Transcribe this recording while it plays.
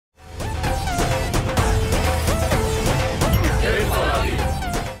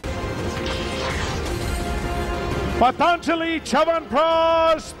Patanjali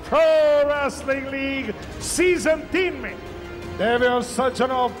chyawanprash pro wrestling league season 3 में देवियों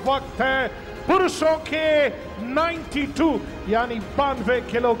सज्जनों वक्त है पुरुषों के 92 यानी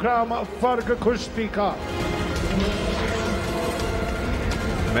 92 किलोग्राम वर्ग कुश्ती का।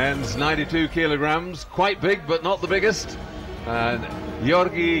 Men's 92 kilograms, quite big but not the biggest. And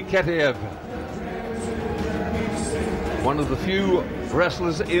Georgi Ketoev, one of the few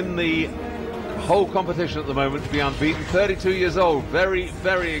wrestlers in the whole competition at the moment to be unbeaten, 32 years old, very,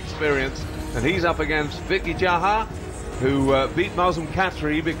 very experienced. And he's up against Vicky Chahar, who beat Mausam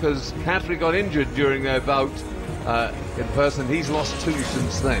Khatri because Khatri got injured during their bout in person. He's lost 2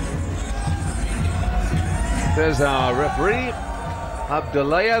 since then. There's our referee,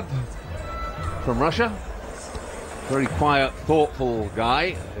 Abdulayev from Russia. Very quiet, thoughtful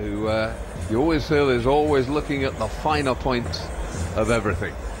guy who you always feel is always looking at the finer points of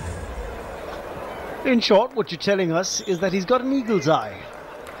everything. In short, what you're telling us is that he's got an eagle's eye.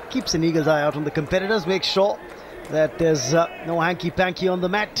 Keeps an eagle's eye out on the competitors, makes sure that there's no hanky-panky on the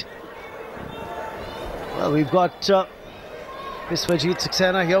mat. Well, we've got Viswajit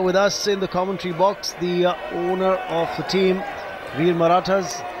Saxena here with us in the commentary box, the owner of the team, Real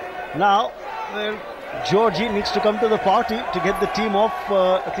Marathas. Now, Georgi needs to come to the party to get the team off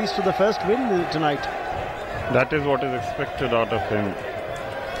at least to the first win tonight. That is what is expected out of him.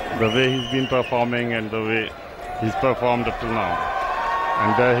 The way he's been performing and the way he's performed up till now.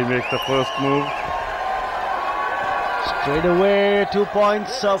 And there he makes the first move. Straight away, 2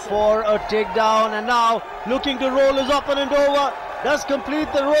 points for a takedown, and now looking to roll his opponent over. Does complete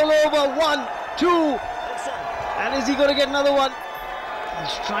the rollover. 1, 2, and is he going to get another one?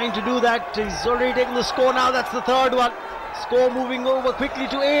 He's trying to do that. He's already taken the score now. That's the third one. Score moving over quickly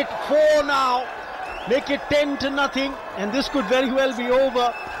to 8-4 now. Make it 10-0, and this could very well be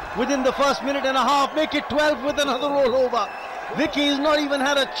over within the first minute and a half. Make it 12 with another rollover. Vicky has not even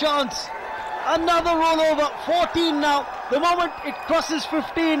had a chance. Another rollover. 14 now. The moment it crosses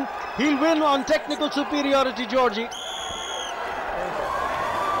 15, he'll win on technical superiority, Georgi.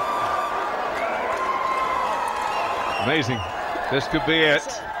 Amazing. This could be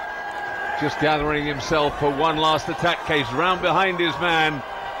it. Just gathering himself for one last attack case. Round behind his man.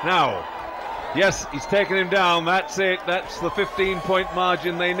 Now, yes, he's taken him down. That's it. That's the 15-point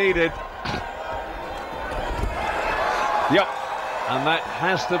margin they needed. Yep. And that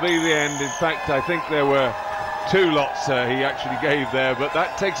has to be the end. In fact, I think there were 2 lots he actually gave there, but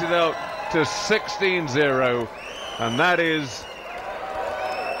that takes it out to 16-0. And that is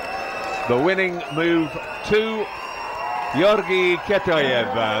the winning move to Georgi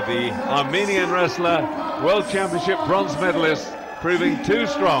Ketoev, the Armenian wrestler, World Championship bronze medalist, proving too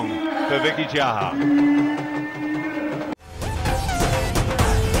strong for Vicky Chahar.